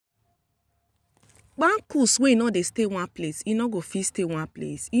Bankus wey no dey stay one place, e no go fit stay one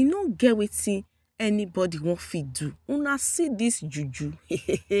place. E no get wetin anybody wan fit do. Una see this juju.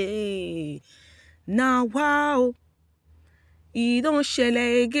 Now wow, e don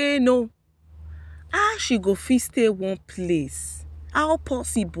shele again o. How she go fit stay one place? How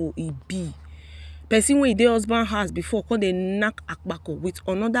possible e be? Person wey dey husband house before come dey knack akpako with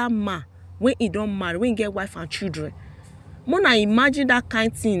another man wey e don marry, wey get wife and children. Mona imagine that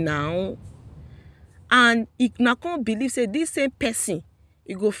kind thing now. And if na come believe say this same person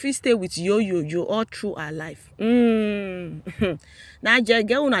e go fit stay with yo all through her life. Na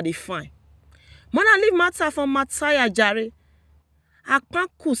jege una dey fine. Mona leave matter for Mataya jare.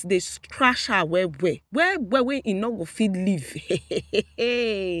 Akpankus dey scratch her well wey e no go fit leave.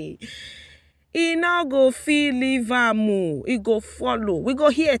 E no go fit leave am o. E go follow. We go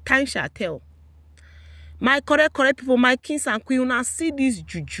hear time shall tell. My correct people, my kings and queens, una see this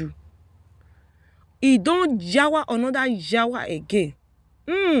juju. E don jawa another jawa again.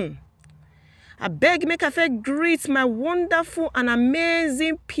 I beg make I first greet my wonderful and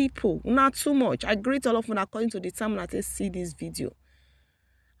amazing people. Not too much. I greet all of you according to the time when I see this video.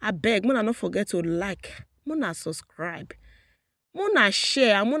 I beg, mona not forget to like, mona subscribe, mona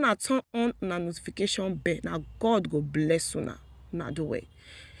share, and mona turn on una notification bell. Now God go bless una. Una do way.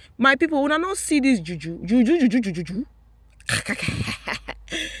 My people, una not see this juju. Juju.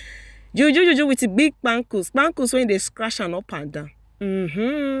 Juju with the big bankus when they scratch and up and down.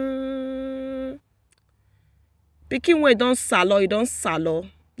 Pikin wey don salo,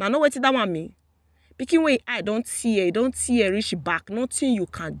 Now know what that one mean? Pikin wey I don't tear reach back. Nothing you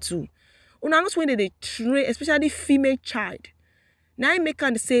can do. Una knows when they train, especially female child. Now I make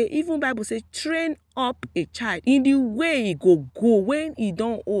and say, even Bible say, train up a child in the way he go when he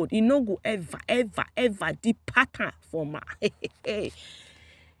don't old. He no go ever depart from her.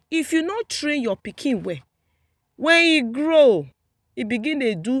 If you not train your pikin well, when he grow, he begin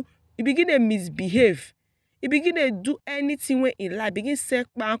to misbehave. He begin to do anything when he like, begin sell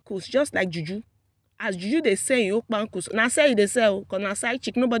bankus, just like Juju. As Juju they say you bankus. Now say they sell, because na side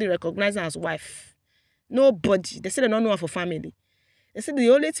chick, nobody recognize her as wife. Nobody. They say they don't know her for family. They say the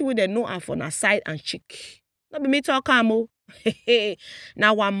only thing they know her for na side and chick. Not be me talk am.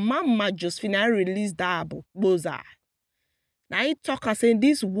 Now our mama Josephine released that boza. Now he talk and say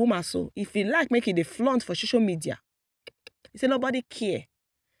this woman, so if he like make it the flaunt for social media, he say nobody care,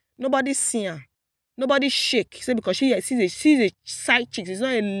 nobody see her, nobody shake. He say because she's a side chick, she's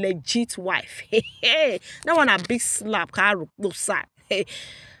not a legit wife. That one a big slap, no side.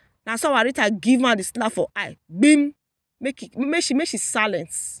 Now so Arita give her the slap for eye. Bim, make she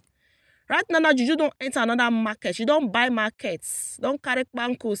silence. Right now Juju don't enter another market. She don't buy markets. Don't carry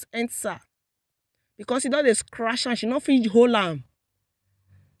bankos enter. Because he don't dey scratch am, she no fit hold am.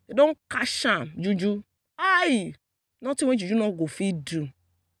 They don't cash am, Juju. Aye, nothing when Juju no go fit do.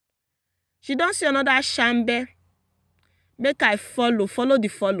 She don't see another shambe. Make I follow the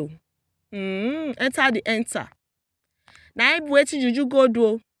follow. Enter the enter. Now I waiting Juju go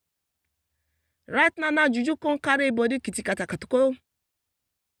do. Right now Juju can't carry body kitikata.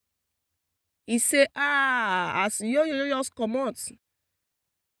 He say, as you just come out.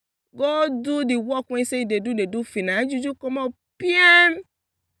 Go do the work when say they do finish. Juju come up, PM.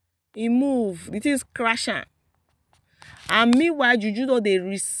 He move. It is crashing. And meanwhile, Juju though they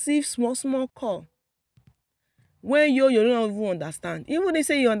receive small call. When you don't even understand. Even they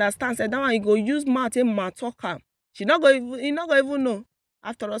say you understand, say that one you go use mouth and talk am. He not go even know.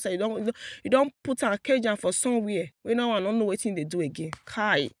 After all, say you don't put her cage on for somewhere. We no one don't know what thing they do again.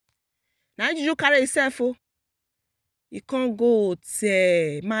 Kai. Now Juju carry himself. You can't go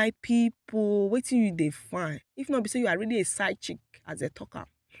say my people, waiting you they find. If not, be say you are really a side chick as a talker.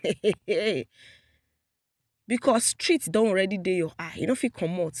 Because streets don't already do your eye. You know if you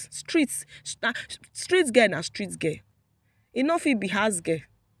come out. Streets girl na streets girl. You know if you be house girl.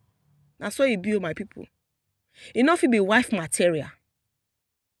 That's why you be my people. You know if you be wife material.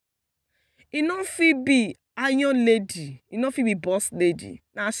 You know if you be iron lady. You know if you be boss lady.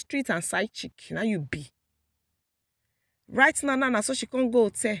 Now street and side chick. Now you be. Right now, so she can't go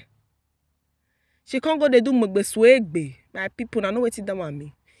say. She can't go they do mugbeswegbe. My people, I know what it that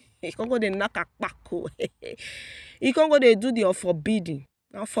me. He can't go they knock a pako. He can't go they do the unforbidden.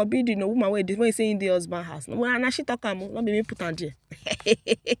 Now forbidden, no woman way when you say in the husband house. No, when she talk not be me put on there.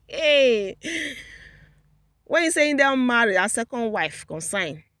 When you say in there married, a second wife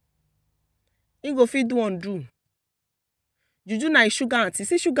consign. He go fit do undo. Juju na sugar auntie.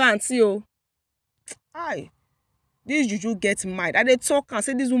 See sugar auntie oh. Aye. This Juju gets mad. And they talk and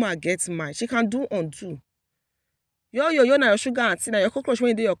say this woman gets mad. She can do undo. Yo, na your sugar auntie. Now your cockroach when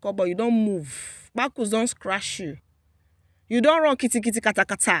you do your cupboard, you don't move. Bakus don't scratch you. You don't run kitty kitty kata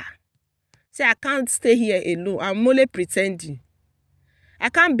kata. Say, I can't stay here alone. I'm only pretending. I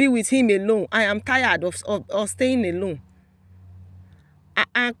can't be with him alone. I am tired of staying alone.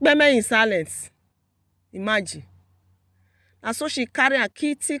 And Kpeme in silence. Imagine. And so she carry a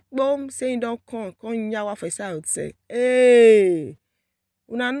kitty bomb saying don't come yawa for inside hotel. Hey.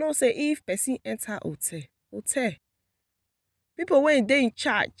 Una know say if person enter hotel. People when they in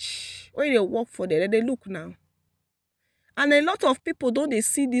charge, when they work for them, they look now. And a lot of people don't they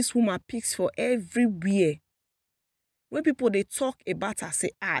see this woman pics for everywhere. When people they talk about her,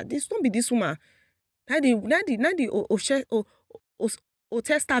 say, this don't be this woman. Now the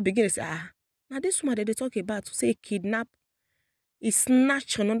hotel staff begin to say, now this woman that they talk about to say kidnap, he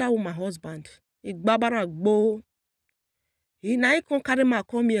snatch another woman husband. He babara gbo. He na come carry ma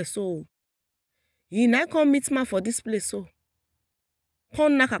come here so. He na come meet man for this place so.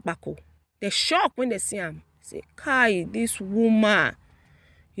 Come nakapako. They shock when they see him. Say, Kai, this woman,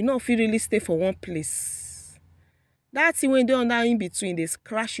 you know if you really stay for one place. That's when they under in between, they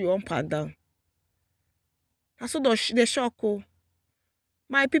crash you up and down. And so they shock. Oh.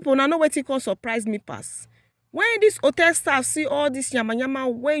 My people, now know what it can surprise me pass. When this hotel staff see all this yama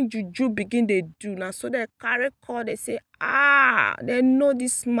when juju begin they do now, so they carry call, they say, they know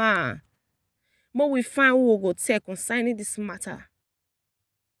this man. But we find who will go take concerning this matter.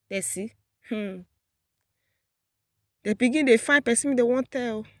 They see. They begin they find person they won't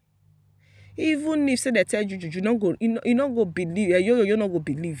tell. Even if say they tell you not go, you not go believe. You not go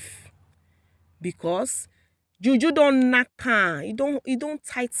believe. Because Juju don't knock on. He don't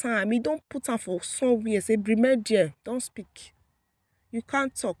tight time. He don't put on for somewhere. Say Brimedia, don't speak. You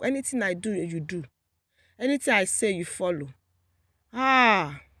can't talk. Anything I do, you do. Anything I say, you follow.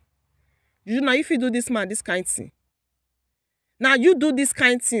 Juju, now if you do this man, this kind of thing. Now you do this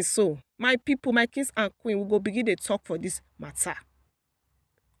kind of thing, so my people, my kings and queen, will go begin to talk for this matter.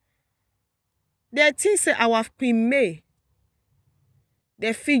 They think say our Queen May,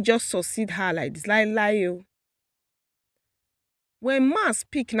 they feel just succeed her like this, lie. When man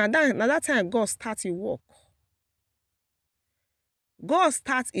speak, now that time God start his work. God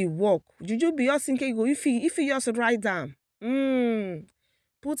start his work. Juju be just thinking go if he just write down.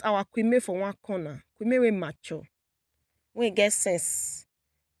 Put our Queen May for one corner. Queen May we mature. We get sense.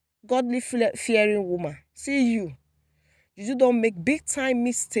 Godly fearing woman. See you. You don't make big time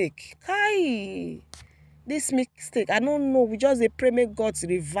mistake. Kai. This mistake, I don't know. We just pray make God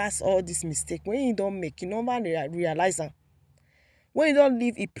reverse all this mistake. When you don't make, you never realize them. When you don't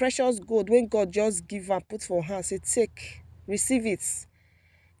leave a precious gold, when God just give and put for hand, say take, receive it.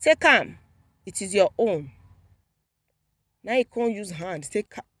 Take am. It is your own. Now you can't use hand. Take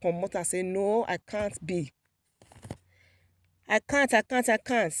come out and say, no, I can't be. I can't.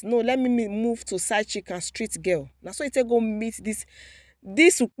 No, let me move to side chick and street girl. Now so you go meet this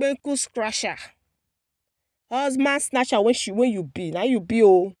Ukpenku scratcher. Husband snatcher when you be. Now you be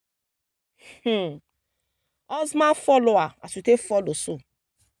oh. Husband follower as you take follow so.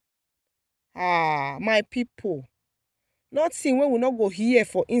 My people. Nothing when we not go here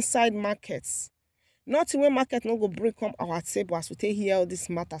for inside markets. Nothing when market not go bring come our table as we take here all this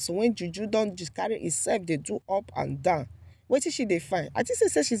matter. So when Juju don't just carry itself, they do up and down. What is she they find? I think she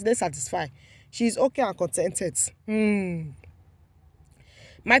says she's not satisfied. She's okay and contented.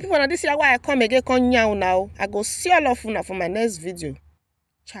 My people, now this is why I come again now. I go see all of you now for my next video.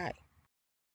 Chai.